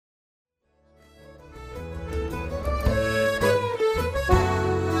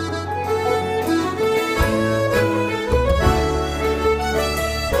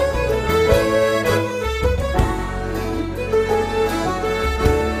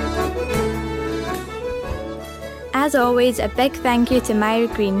As always, a big thank you to Myra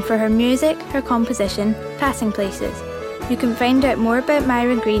Green for her music, her composition, Passing Places. You can find out more about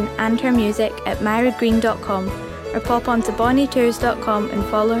Myra Green and her music at myragreen.com or pop onto bonnietours.com and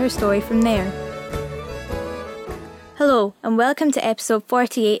follow her story from there. Hello and welcome to episode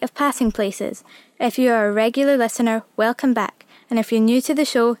 48 of Passing Places. If you are a regular listener, welcome back. And if you're new to the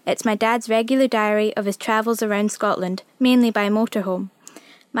show, it's my dad's regular diary of his travels around Scotland, mainly by motorhome.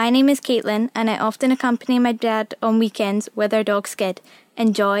 My name is Caitlin and I often accompany my dad on weekends with our dog Skid.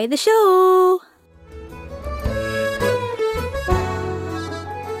 Enjoy the show!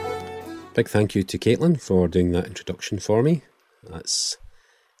 Big thank you to Caitlin for doing that introduction for me. That's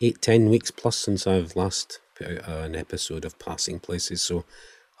 8-10 weeks plus since I've last put out an episode of Passing Places, so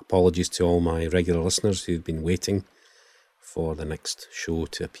apologies to all my regular listeners who've been waiting for the next show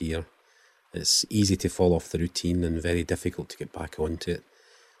to appear. It's easy to fall off the routine and very difficult to get back onto it.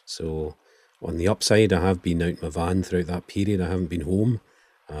 So on the upside, I have been out in my van throughout that period. I haven't been home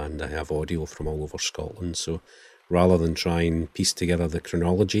and I have audio from all over Scotland. So rather than try and piece together the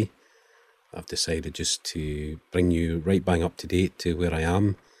chronology, I've decided just to bring you right bang up to date to where I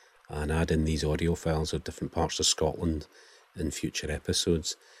am and add in these audio files of different parts of Scotland in future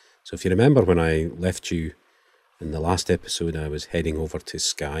episodes. So if you remember when I left you in the last episode, I was heading over to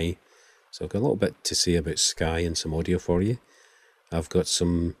Skye. So I've got a little bit to say about Skye and some audio for you. I've got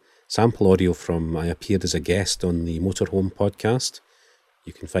some sample audio from I appeared as a guest on the Motorhome podcast.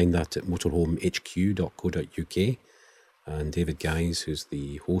 You can find that at motorhomehq.co.uk. And David Guys, who's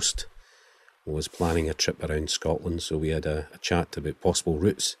the host, was planning a trip around Scotland, so we had a chat about possible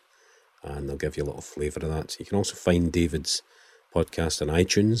routes, and they'll give you a little flavour of that. So you can also find David's podcast on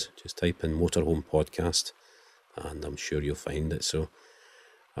iTunes. Just type in Motorhome Podcast, and I'm sure you'll find it. So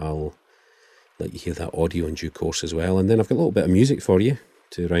I'll let you hear that audio in due course as well. And then I've got a little bit of music for you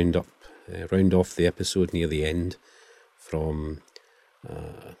to round off the episode near the end from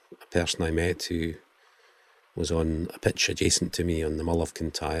a person I met who was on a pitch adjacent to me on the Mull of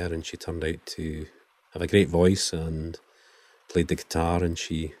Kintyre, and she turned out to have a great voice and played the guitar, and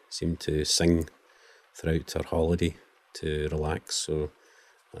she seemed to sing throughout her holiday to relax, so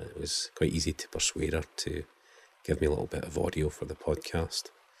it was quite easy to persuade her to give me a little bit of audio for the podcast.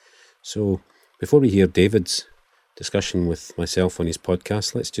 So before we hear David's discussion with myself on his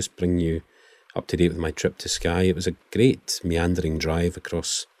podcast, let's just bring you up to date with my trip to Skye. It was a great meandering drive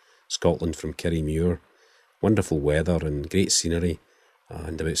across Scotland from Kirriemuir. Wonderful weather and great scenery,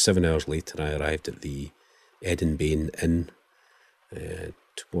 and about 7 hours later I arrived at the Edenbane Inn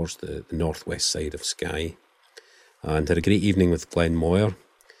towards the northwest side of Skye, and had a great evening with Glenn Moyer.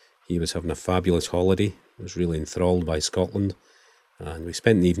 He was having a fabulous holiday, was really enthralled by Scotland, and we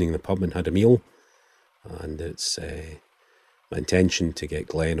spent the evening in the pub and had a meal, and it's my intention to get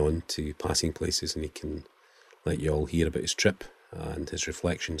Glenn on to Passing Places and he can let you all hear about his trip and his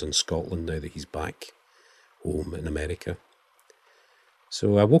reflections on Scotland now that he's back home in America.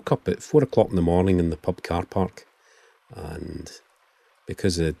 So I woke up at 4 o'clock in the morning in the pub car park, and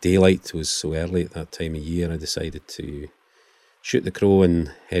because the daylight was so early at that time of year, I decided to shoot the crow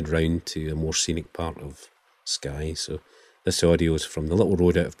and head round to a more scenic part of Skye. So this audio is from the little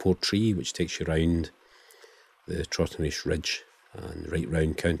road out of Portree, which takes you round the Trotternish Ridge and right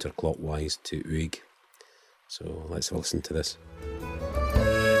round counterclockwise to Uig. So let's have a listen to this.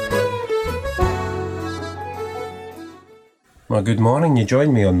 Well, good morning. You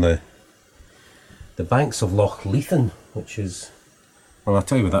join me on the banks of Loch Leithen, which is, well, I'll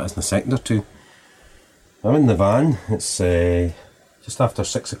tell you what that is in a second or two. I'm in the van. It's just after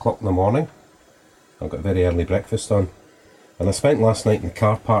 6 o'clock in the morning. I've got a very early breakfast on, and I spent last night in the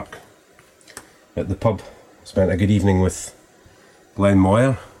car park at the pub. Spent a good evening with Glenn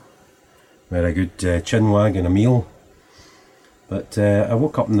Moyer. We had a good chinwag and a meal. But I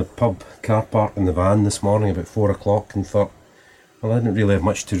woke up in the pub car park in the van this morning about 4 o'clock and thought, well, I didn't really have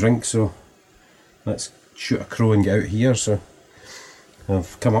much to drink, so let's shoot a crow and get out here. So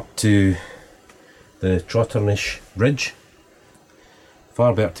I've come up to the Trotternish Ridge.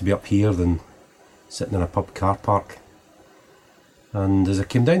 Far better to be up here than sitting in a pub car park. And as I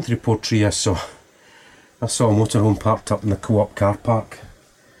came down through Portree, I saw a motorhome parked up in the Co-op car park.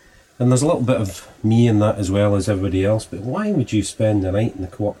 And there's a little bit of me in that as well as everybody else, but why would you spend the night in the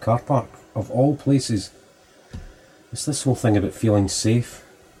Co-op car park, of all places? It's this whole thing about feeling safe.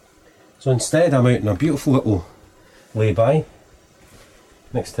 So instead I'm out in a beautiful little lay-by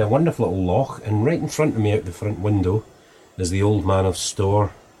next to a wonderful little loch, and right in front of me out the front window is the Old Man of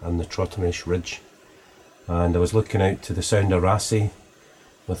Storr and the Trotternish Ridge. And I was looking out to the Sound of Raasay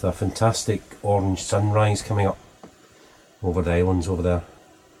with a fantastic orange sunrise coming up over the islands over there.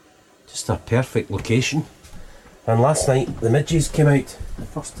 Just a perfect location. And last night the midges came out. The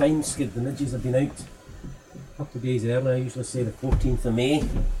first time Skid, the midges have been out a couple of days earlier. I usually say the 14th of May.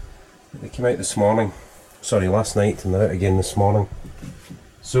 They came out this morning. Sorry, last night, and they're out again this morning.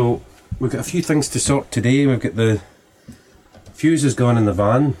 So we've got a few things to sort today. We've got the fuse has gone in the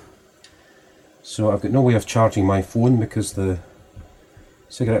van. So I've got no way of charging my phone because the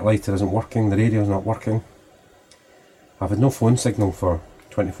cigarette lighter isn't working, the radio's not working. I've had no phone signal for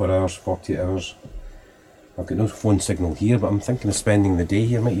 24 hours, 48 hours. I've got no phone signal here, but I'm thinking of spending the day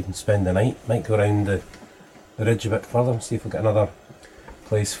here, might even spend the night, might go around the ridge a bit further and see if we've got another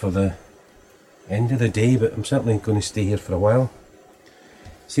place for the end of the day, but I'm certainly going to stay here for a while.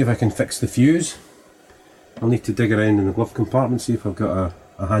 See if I can fix the fuse. I'll need to dig around in the glove compartment, see if I've got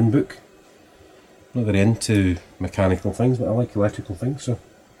a handbook. I'm not very into mechanical things, but I like electrical things, so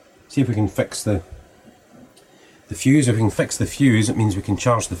see if we can fix the fuse. If we can fix the fuse, it means we can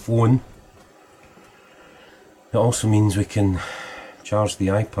charge the phone. It also means we can charge the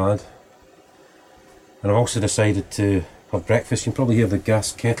iPad. And I've also decided to have breakfast. You can probably hear the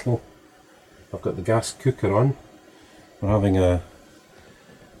gas kettle. I've got the gas cooker on. We're having a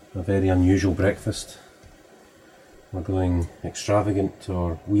very unusual breakfast. We're going extravagant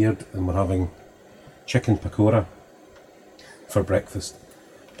or weird, and we're having chicken pakora for breakfast.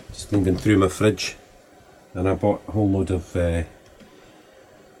 Just been going through my fridge, and I bought a whole load of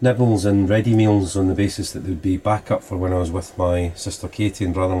nibbles and ready meals on the basis that they would be backup for when I was with my sister Katie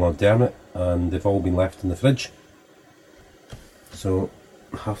and brother-in-law Dermot, and they've all been left in the fridge. So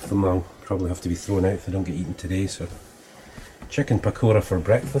half of them will probably have to be thrown out if they don't get eaten today. So chicken pakora for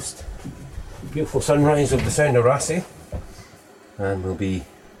breakfast. Beautiful sunrise of the Sound of Raasay, and we'll be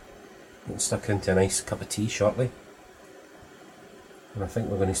getting stuck into a nice cup of tea shortly. And I think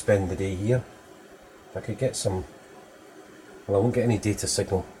we're going to spend the day here. If I could get some... Well, I won't get any data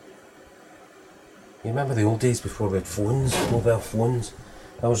signal. You remember the old days before we had phones, mobile phones?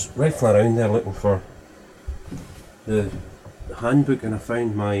 I was rifling around there looking for the handbook, and I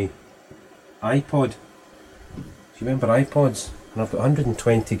found my iPod. Do you remember iPods? And I've got a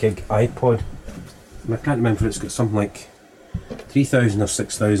 120 gig iPod. And I can't remember if it's got something like 3,000 or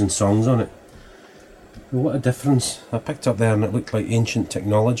 6,000 songs on it. Well, what a difference. I picked up there and it looked like ancient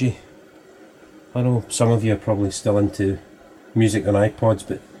technology. I know some of you are probably still into music on iPods,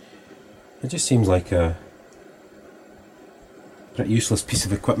 but it just seems like a pretty useless piece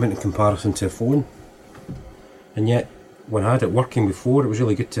of equipment in comparison to a phone. And yet, when I had it working before, it was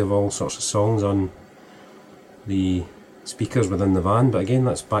really good to have all sorts of songs on the speakers within the van, but again,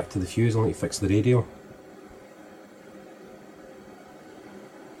 that's back to the fuse. I'll need to fix the radio.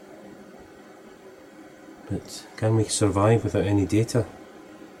 But can we survive without any data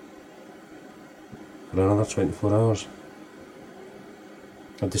for another 24 hours?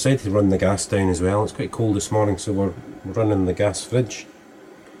 I've decided to run the gas down as well. It's quite cold this morning, so we're running the gas fridge,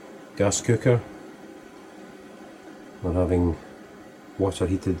 gas cooker. We're having water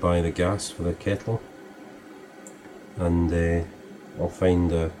heated by the gas for the kettle, and I'll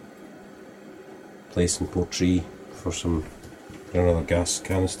find a place in Portree for another gas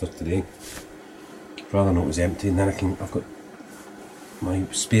canister today. Rather not it was empty, and then I've got my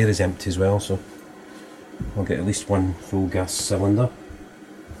spare is empty as well, so I'll get at least one full gas cylinder.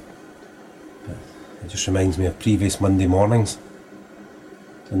 But it just reminds me of previous Monday mornings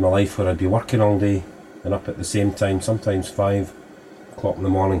in my life where I'd be working all day and up at the same time, sometimes 5 o'clock in the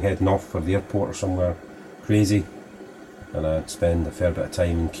morning, heading off for the airport or somewhere crazy, and I'd spend a fair bit of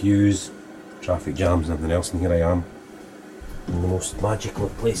time in queues, traffic jams and everything else, and here I am in the most magical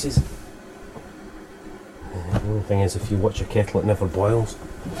of places. The only thing is, if you watch a kettle it never boils,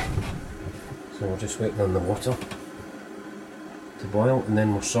 so we're just waiting on the water to boil and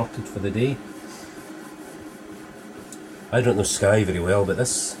then we're sorted for the day. I don't know Skye very well, but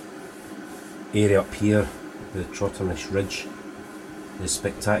this area up here, the Trotternish Ridge, is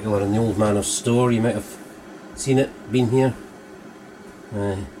spectacular. In the Old Manor Store, you might have seen it, been here.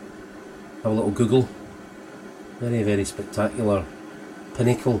 Have a little Google. Very, very spectacular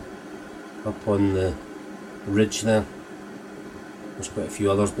pinnacle up on the ridge there. There's quite a few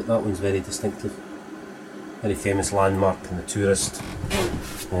others, but that one's very distinctive. Very famous landmark in the tourist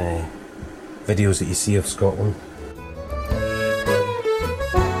videos that you see of Scotland.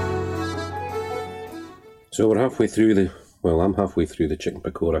 So we're halfway through I'm halfway through the chicken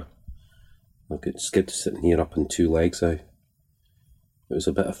pakora. I've got Skid sitting here up on 2 legs now. It was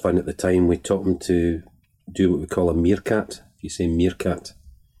a bit of fun at the time. We taught him to do what we call a meerkat. If you say meerkat,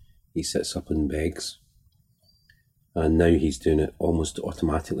 he sits up and begs. And now he's doing it almost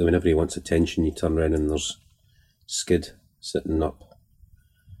automatically. Whenever he wants attention, you turn around and there's Skid sitting up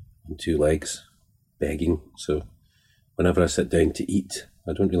on 2 legs, begging. So whenever I sit down to eat,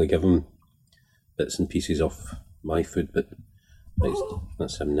 I don't really give him bits and pieces of my food, but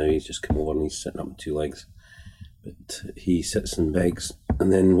that's him now. He's just come over and he's sitting up on two legs. But he sits and begs,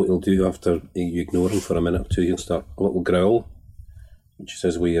 and then what he'll do after you ignore him for a minute or two, he'll start a little growl, which is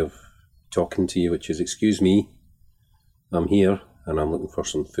his way of talking to you, which is, excuse me, I'm here and I'm looking for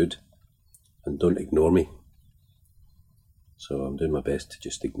some food, and don't ignore me. So I'm doing my best to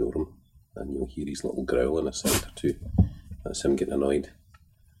just ignore him, and you'll hear his little growl in a second or two. That's him getting annoyed.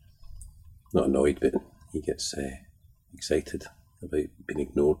 Not annoyed, but he gets excited about being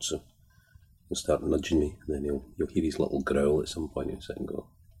ignored, so he'll start nudging me, and then you'll hear his little growl at some point. He'll sit and go.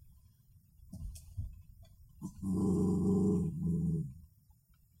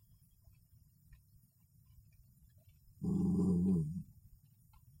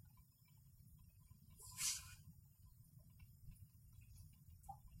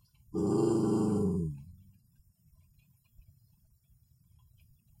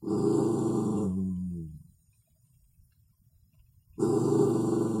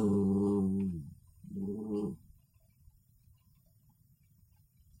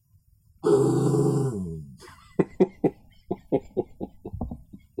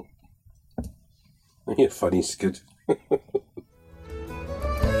 You're funny, Scud.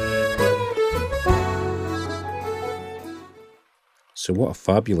 So what a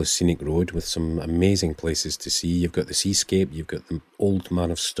fabulous scenic road with some amazing places to see. You've got the seascape, you've got the Old Man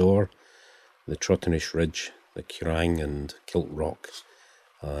of Storr, the Trotternish Ridge, the Currang and Kilt Rock.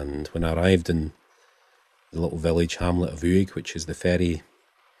 And when I arrived in the little village hamlet of Uig, which is the ferry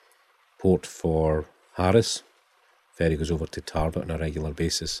port for Harris, ferry goes over to Tarbert on a regular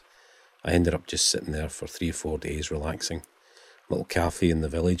basis, I ended up just sitting there for 3 or 4 days relaxing. A little cafe in the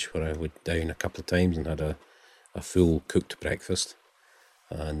village where I went down a couple of times and had a full cooked breakfast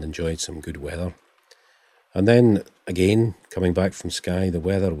and enjoyed some good weather. And then again, coming back from Skye, the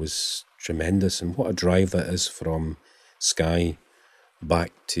weather was tremendous, and what a drive that is from Skye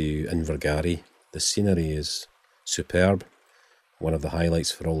back to Invergarry. The scenery is superb. One of the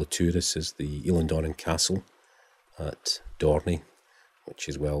highlights for all the tourists is the Elandonnan Castle at Dorney, which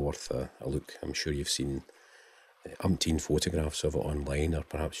is well worth a look. I'm sure you've seen umpteen photographs of it online, or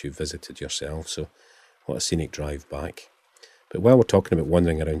perhaps you've visited yourself, so what a scenic drive back. But while we're talking about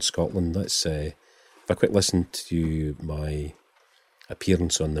wandering around Scotland, let's have a quick listen to my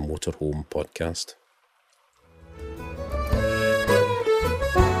appearance on the Motorhome podcast.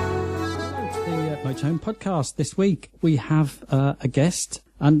 The Motorhome podcast. This week we have a guest,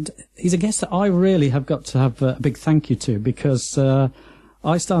 and he's a guest that I really have got to have a big thank you to, because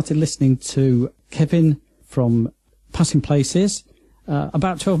I started listening to Kevin from Passing Places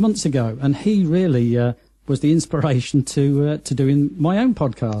about 12 months ago, and he really was the inspiration to doing my own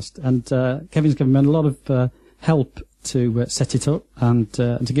podcast. And Kevin's given me a lot of help to set it up and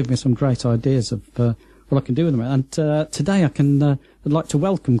to give me some great ideas of what I can do with them. And today I'd like to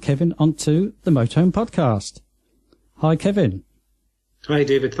welcome Kevin onto the Motorhome podcast. Hi, Kevin. Hi,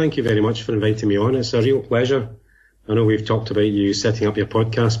 David. Thank you very much for inviting me on. It's a real pleasure. I know we've talked about you setting up your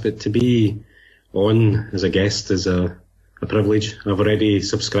podcast, but to be on as a guest is a privilege. I've already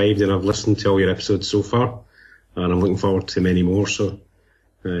subscribed and I've listened to all your episodes so far, and I'm looking forward to many more. So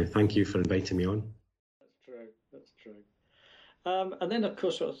thank you for inviting me on. That's true. And then, of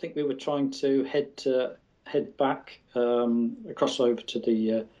course, I think we were trying to head back across over to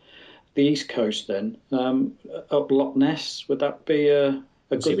the East Coast then, up Loch Ness. Would that be a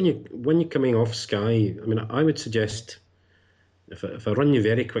good... See, when you're coming off Skye, I mean, I would suggest, if I run you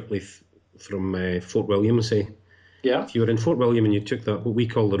very quickly from Fort William, say, yeah. If you were in Fort William and you took that, what we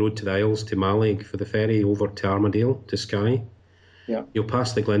call the road to the Isles, to Mallaig for the ferry over to Armadale, to Skye, yeah, you'll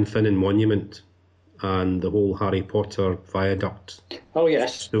pass the Glenfinnan Monument and the whole Harry Potter viaduct. Oh,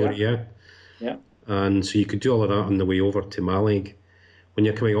 yes. Story, yeah. And so you could do all of that on the way over to Mallaig. When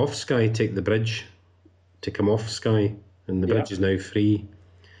you're coming off Skye, take the bridge to come off Skye, and the bridge is now free,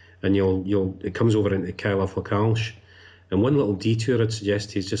 and it comes over into Kyle of Lochalsh. And one little detour I'd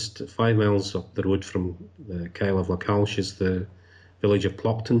suggest is just 5 miles up the road from the Kyle of Lochalsh is the village of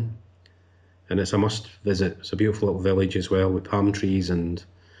Plockton, and it's a must visit. It's a beautiful little village as well, with palm trees and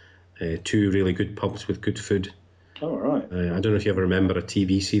 2 really good pubs with good food. All right. I don't know if you ever remember a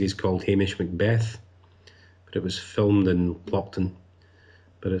TV series called Hamish Macbeth, but it was filmed in Plockton.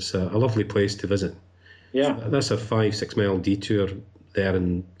 But it's a lovely place to visit. Yeah. So that's a 5-6 mile detour there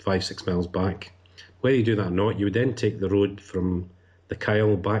and 5-6 miles back. Whether you do that or not, you would then take the road from the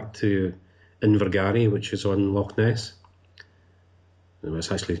Kyle back to Invergarry, which is on Loch Ness.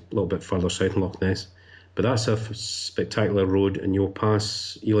 It's actually a little bit further south in Loch Ness. But that's a spectacular road, and you'll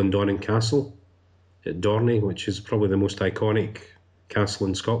pass Elandonnan Castle at Dorney, which is probably the most iconic castle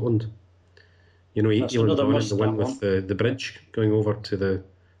in Scotland. You know, That's Eland another Dorney, must, the one that with the bridge going over to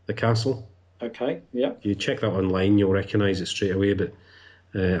the castle. Okay, yeah. If you check that online, you'll recognise it straight away. But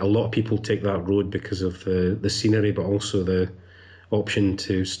a lot of people take that road because of the scenery, but also the option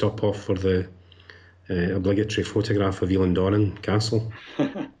to stop off for the obligatory photograph of Eland Dorney Castle.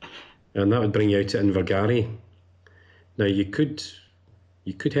 And that would bring you out to Invergarry. Now you could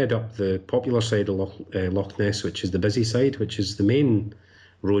head up the popular side of Loch Ness, which is the busy side, which is the main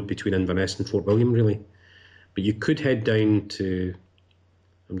road between Inverness and Fort William, really. But you could head down to,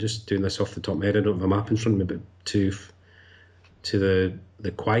 I'm just doing this off the top of my head, I don't have a map in front of me, but to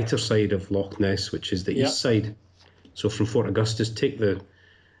the quieter side of Loch Ness, which is the east side. So from Fort Augustus, take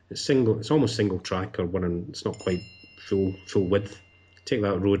it's almost single track, or one, it's not quite full width. Take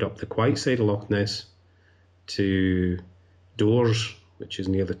that road up the quiet side of Loch Ness to Doors, which is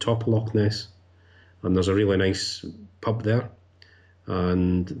near the top of Loch Ness, and there's a really nice pub there.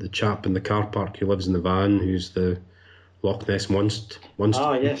 And the chap in the car park who lives in the van, who's the Loch Ness monster.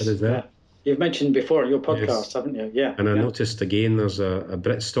 Yes, is there. yeah. You've mentioned before in your podcast, haven't you? Yeah. And I noticed again, there's a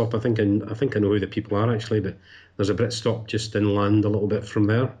Brit stop. I think I know who the people are actually, but there's a Brit stop just inland a little bit from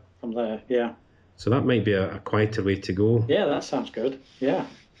there. From there, yeah. So that might be a quieter way to go. Yeah, that sounds good. Yeah.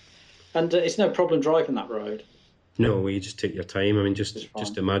 And it's no problem driving that road. No, you just take your time. I mean,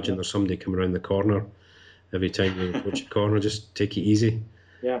 just imagine there's somebody coming around the corner every time you approach a corner. Just take it easy.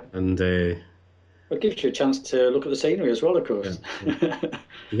 Yeah. And it gives you a chance to look at the scenery as well, of course. Yeah.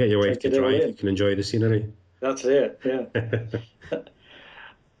 You get your wife to drive, you can enjoy the scenery. That's it, yeah.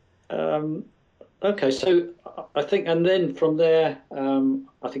 Okay, so I think, and then from there,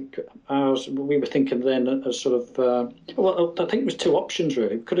 I think we were thinking then as sort of, I think it was two options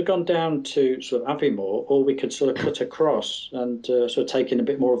really. We could have gone down to sort of Aviemore, or we could sort of cut across and sort of take in a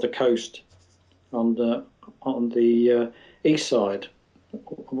bit more of the coast on the east side.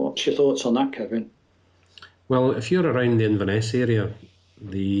 What's your thoughts on that, Kevin? Well, if you're around the Inverness area,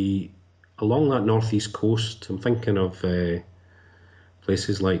 along that northeast coast, I'm thinking of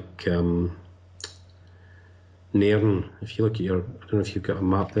places like Nairn. If you look at I don't know if you've got a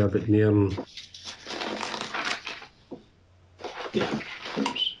map there, but Nairn. Yeah.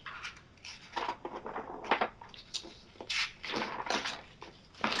 Oops.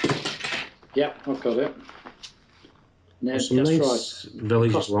 Yeah, I've got it. There's some nice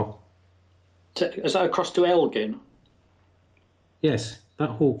villages. Is that across to Elgin? Yes, that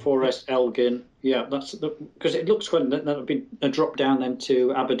whole Forest, Elgin. Yeah, that's because it looks when that would be a drop down then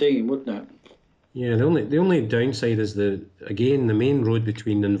to Aberdeen, wouldn't it? Yeah, the only downside is the main road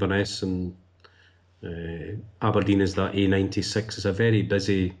between Inverness and Aberdeen is that A96. It's a very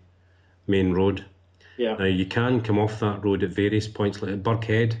busy main road. Yeah. Now you can come off that road at various points, like at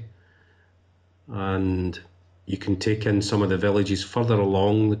Burkhead, and you can take in some of the villages further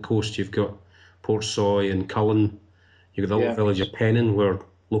along the coast. You've got Portsoy and Cullen. You've got the little village of Pennin where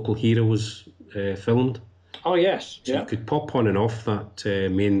Local Hero was filmed. Oh yes, so you could pop on and off that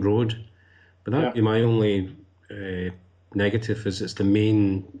main road. But that would be my only negative, is it's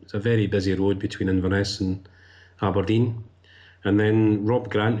a very busy road between Inverness and Aberdeen. And then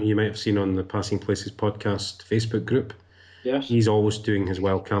Rob Grant, who you might have seen on the Passing Places podcast Facebook group, he's always doing his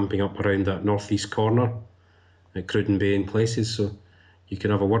wild camping up around that northeast corner at Cruden Bay and places. So you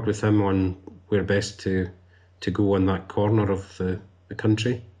can have a word with him on where best to go on that corner of the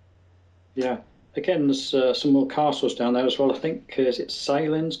country. Yeah. Again, there's some more castles down there as well. I think is it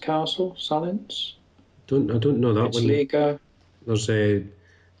Salins Castle? Salins? I don't know that one. Liga. There's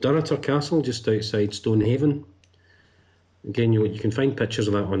Dunnottar Castle just outside Stonehaven. Again, you can find pictures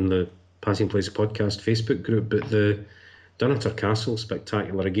of that on the Passing Places podcast Facebook group. But the Dunnottar Castle is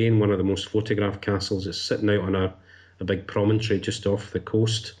spectacular. Again, one of the most photographed castles. It's sitting out on a big promontory just off the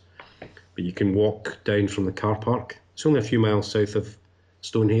coast. But you can walk down from the car park. It's only a few miles south of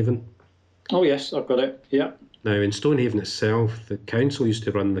Stonehaven. Oh yes, I've got it. Yeah. Now in Stonehaven itself, the council used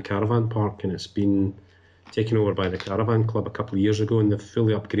to run the caravan park, and it's been taken over by the Caravan Club a couple of years ago, and they've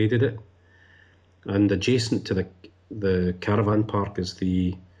fully upgraded it. And adjacent to the caravan park is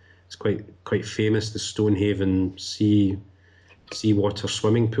it's quite famous, the Stonehaven seawater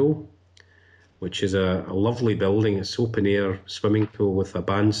swimming pool, which is a lovely building. It's open air swimming pool with a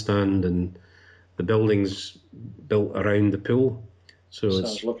bandstand, and the building's built around the pool. So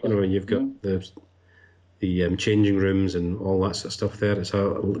it's lovely. You've got the changing rooms and all that sort of stuff there. It's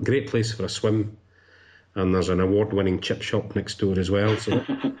a great place for a swim, and there's an award-winning chip shop next door as well. So,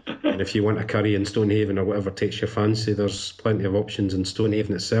 and if you want a curry in Stonehaven or whatever takes your fancy, there's plenty of options in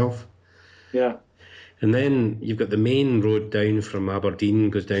Stonehaven itself. Yeah. And then you've got the main road down from Aberdeen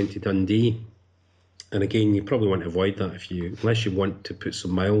goes down to Dundee, And again, you probably want to avoid that unless you want to put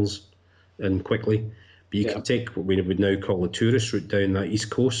some miles in quickly. But you can take what we would now call the tourist route down that east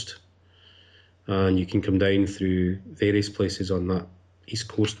coast, and you can come down through various places on that east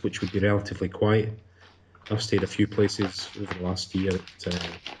coast, which would be relatively quiet. I've stayed a few places over the last year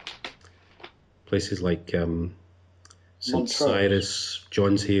at places like St Cyrus,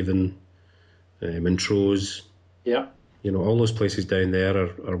 Johnshaven, Montrose. Yeah. All those places down there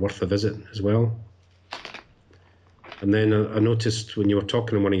are worth a visit as well. And then I noticed when you were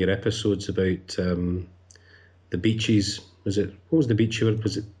talking in one of your episodes about the beaches, what was the beach you were,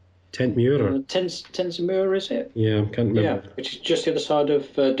 was it Tentmuir? Tensmuir, is it? Yeah, I can't remember. Yeah, which is just the other side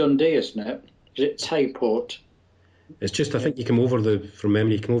of Dundee, isn't it? Is it Tayport? It's just, I think you come over from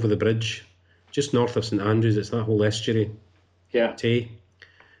memory, you come over the bridge, just north of St Andrews, it's that whole estuary. Yeah. Tay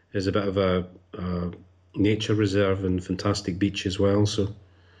is a bit of a nature reserve and fantastic beach as well, so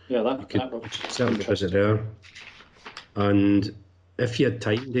yeah, you could certainly visit there. And if you had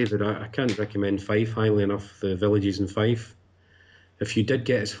time, David, I can't recommend Fife highly enough, the villages in Fife. If you did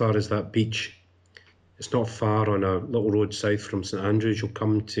get as far as that beach, it's not far on a little road south from St Andrews, you'll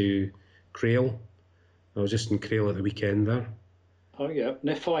come to Crail. I was just in Crail at the weekend there. Oh yeah,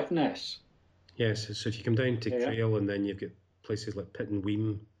 near Fife Ness. Yes, so if you come down to Crail, and then you've got places like Pitt and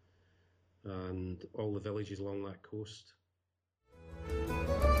Weem and all the villages along that coast.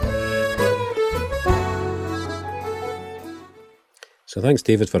 So thanks,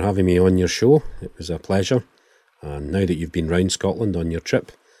 David, for having me on your show. It was a pleasure. And now that you've been round Scotland on your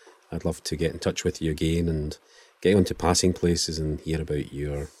trip, I'd love to get in touch with you again and get on to Passing Places and hear about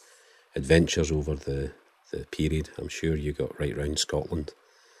your adventures over the period. I'm sure you got right round Scotland,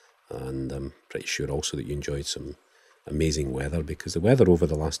 and I'm pretty sure also that you enjoyed some amazing weather, because the weather over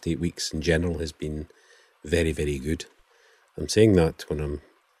the last 8 weeks in general has been very, very good. I'm saying that when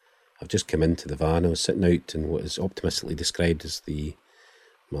I've just come into the van. I was sitting out in what is optimistically described as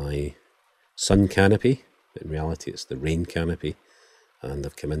my sun canopy. In reality, it's the rain canopy, and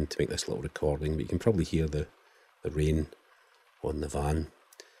I've come in to make this little recording, but you can probably hear the rain on the van.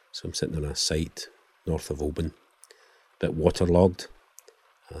 So I'm sitting on a site north of Oban, a bit waterlogged,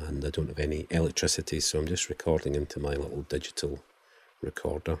 and I don't have any electricity, so I'm just recording into my little digital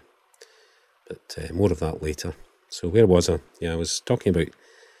recorder. But more of that later. So where was I? Yeah, I was talking about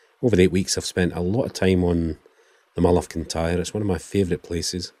over the 8 weeks I've spent a lot of time on the Mull of Kintyre. It's one of my favourite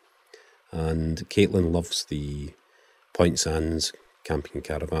places. And Caitlin loves the Point Sands camping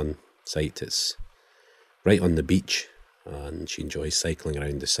caravan site. It's right on the beach, and she enjoys cycling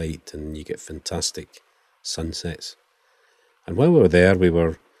around the site, and you get fantastic sunsets. And while we were there,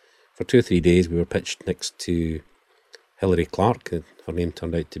 for 2 or 3 days, we were pitched next to Hilary Clark. Her name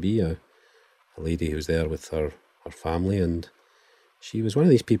turned out to be a lady who was there with her family, and she was one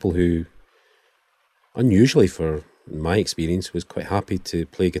of these people who, unusually in my experience, was quite happy to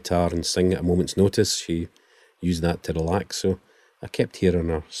play guitar and sing at a moment's notice. She used that to relax, so I kept hearing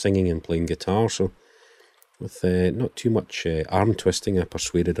her singing and playing guitar. So with not too much arm twisting, I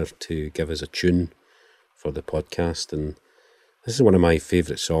persuaded her to give us a tune for the podcast, and this is one of my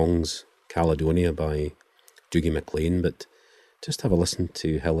favourite songs, Caledonia by Dougie MacLean. But just have a listen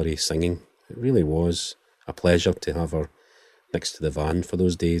to Hilary singing. It really was a pleasure to have her next to the van for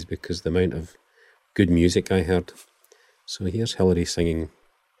those days, because the amount of good music I heard. So here's Hilary singing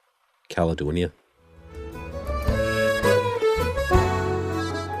Caledonia.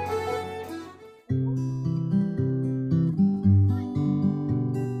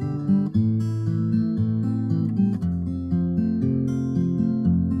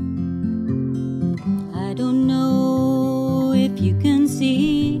 I don't know if you can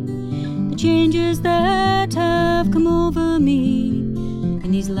see the changes that have come over me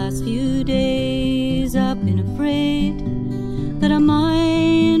in these last few days. I've been afraid that I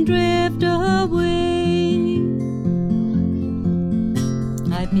might drift away.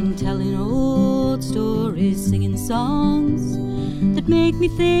 I've been telling old stories, singing songs that make me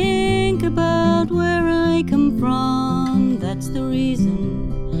think about where I come from. That's the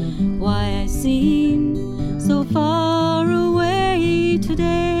reason why I seem so far away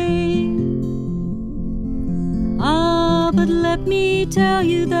today. But let me tell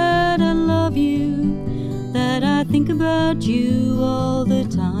you that I love you, that I think about you all the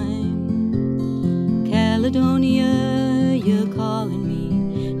time. Caledonia, you're calling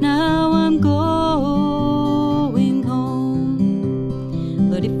me, now I'm going home.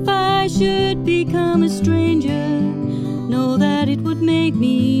 But if I should become a stranger, know that it would make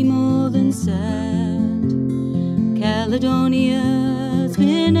me more than sad. Caledonia's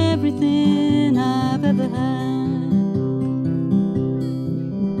been everything I've ever had.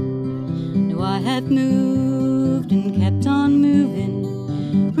 I have moved and kept on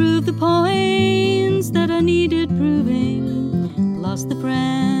moving, proved the points that I needed proving, lost the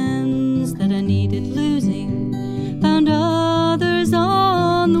friends that I needed losing, found others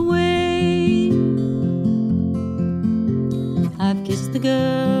on the way. I've kissed the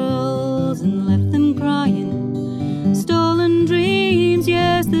girls and left them crying, stolen dreams,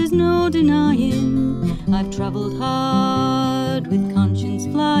 yes, there's no denying. I've travelled hard with conscience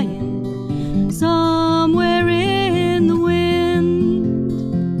flying, somewhere in the wind.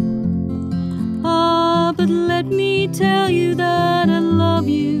 Ah, but let me tell you that I love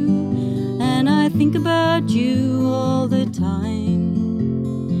you, and I think about you all the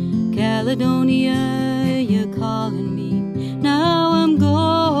time. Caledonia, you're calling me, now I'm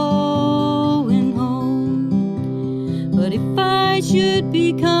going home. But if I should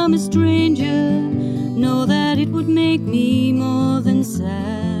become a stranger, know that it would make me more than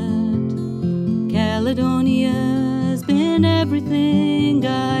sad. Caledonia's been everything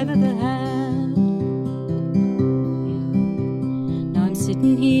I've ever had. Now I'm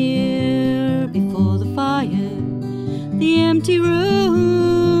sitting here before the fire, the empty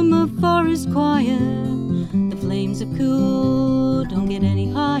room of forest choir. The flames have cooled, don't get any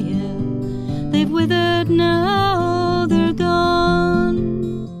higher. They've withered now, they're gone.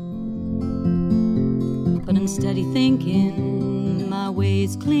 But I'm steady thinking, my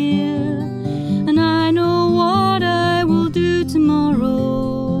way's clear, and I know what I will do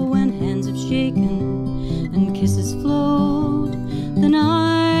tomorrow. When hands have shaken and kisses flowed, then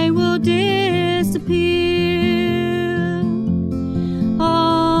I will disappear.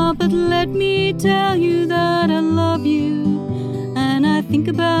 Ah, but let me tell you that I love you, and I think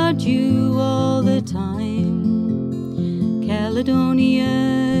about you all the time.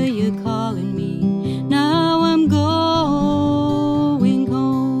 Caledonia, you're calling me, now I'm going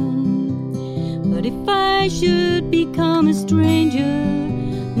home. But if I should become a stranger,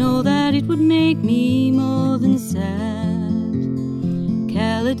 know that it would make me more than sad.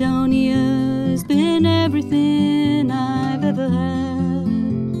 Caledonia's been everything I've ever had.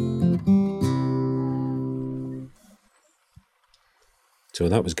 So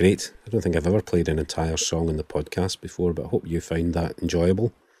that was great. I don't think I've ever played an entire song in the podcast before, but I hope you found that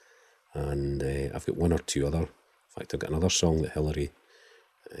enjoyable. And I've got one or two other. In fact, I've got another song that Hilary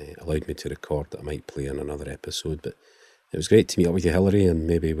allowed me to record that I might play in another episode. But it was great to meet up with you, Hilary, and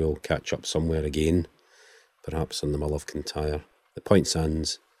maybe we'll catch up somewhere again, perhaps on the Mull of Kintyre. The Point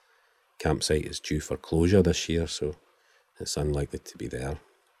Sands campsite is due for closure this year, so it's unlikely to be there.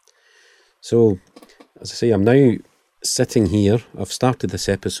 So, as I say, I'm now sitting here. I've started this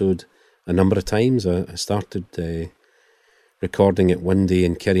episode a number of times. I started recording it one day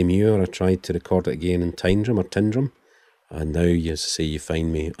in Kirriemuir. I tried to record it again in Tyndrum, and now, as I say, you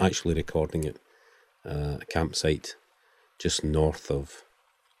find me actually recording it a campsite just north of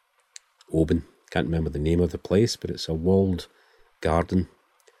Oban. Can't remember the name of the place, but it's a walled garden,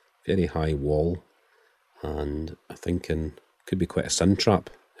 very high wall, and I think could be quite a sun trap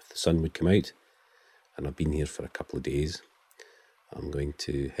if the sun would come out. And I've been here for a couple of days. I'm going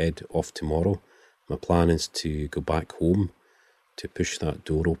to head off tomorrow. My plan is to go back home, to push that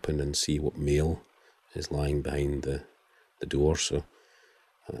door open and see what mail is lying behind the door. So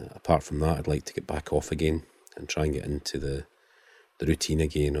apart from that, I'd like to get back off again and try and get into the routine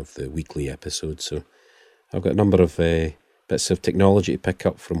again of the weekly episodes. So I've got a number of bits of technology to pick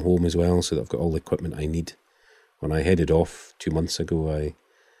up from home as well, so that I've got all the equipment I need. When I headed off 2 months ago, I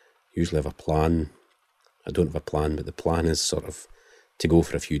usually have a plan. I don't have a plan, but the plan is sort of to go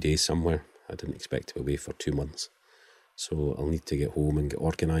for a few days somewhere. I didn't expect to be away for 2 months. So I'll need to get home and get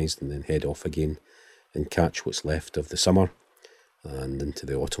organised and then head off again and catch what's left of the summer and into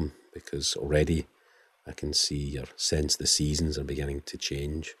the autumn, because already I can see or sense the seasons are beginning to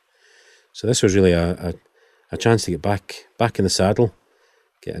change. So this was really a chance to get back in the saddle,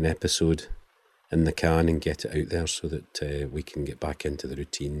 get an episode in the can and get it out there so that we can get back into the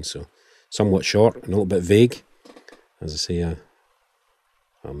routine. So somewhat short and a little bit vague. As I say,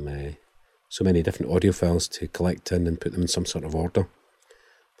 I'm so many different audio files to collect in and put them in some sort of order.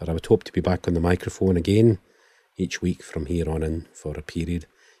 But I would hope to be back on the microphone again each week from here on in for a period.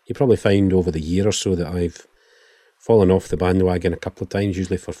 You probably find over the year or so that I've fallen off the bandwagon a couple of times,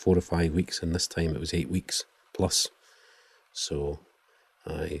 usually for 4 or 5 weeks, and this time it was 8 weeks plus. So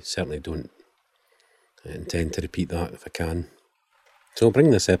I certainly don't intend to repeat that if I can. So I'll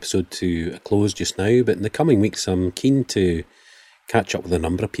bring this episode to a close just now, but in the coming weeks I'm keen to catch up with a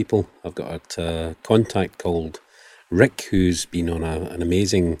number of people. I've got a contact called Rick, who's been on an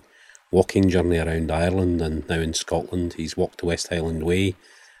amazing walking journey around Ireland and now in Scotland. He's walked the West Highland Way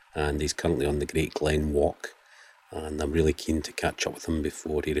and he's currently on the Great Glen Walk, and I'm really keen to catch up with him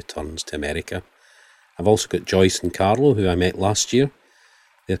before he returns to America. I've also got Joyce and Carlo, who I met last year.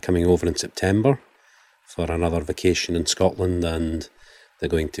 They're coming over in September for another vacation in Scotland, and they're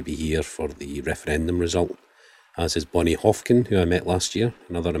going to be here for the referendum result, as is Bonnie Hofkin, who I met last year,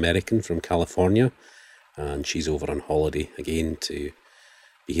 another American from California, and she's over on holiday again to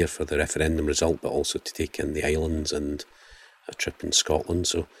be here for the referendum result, but also to take in the islands and a trip in Scotland.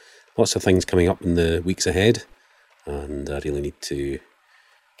 So lots of things coming up in the weeks ahead, and I really need to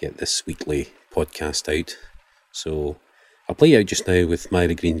get this weekly podcast out. So I'll play you out just now with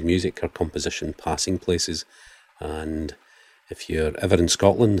Myra Green's music, her composition Passing Places, and if you're ever in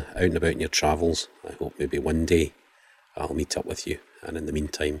Scotland, out and about in your travels, I hope maybe one day I'll meet up with you, and in the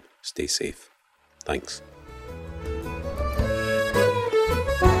meantime, stay safe. Thanks.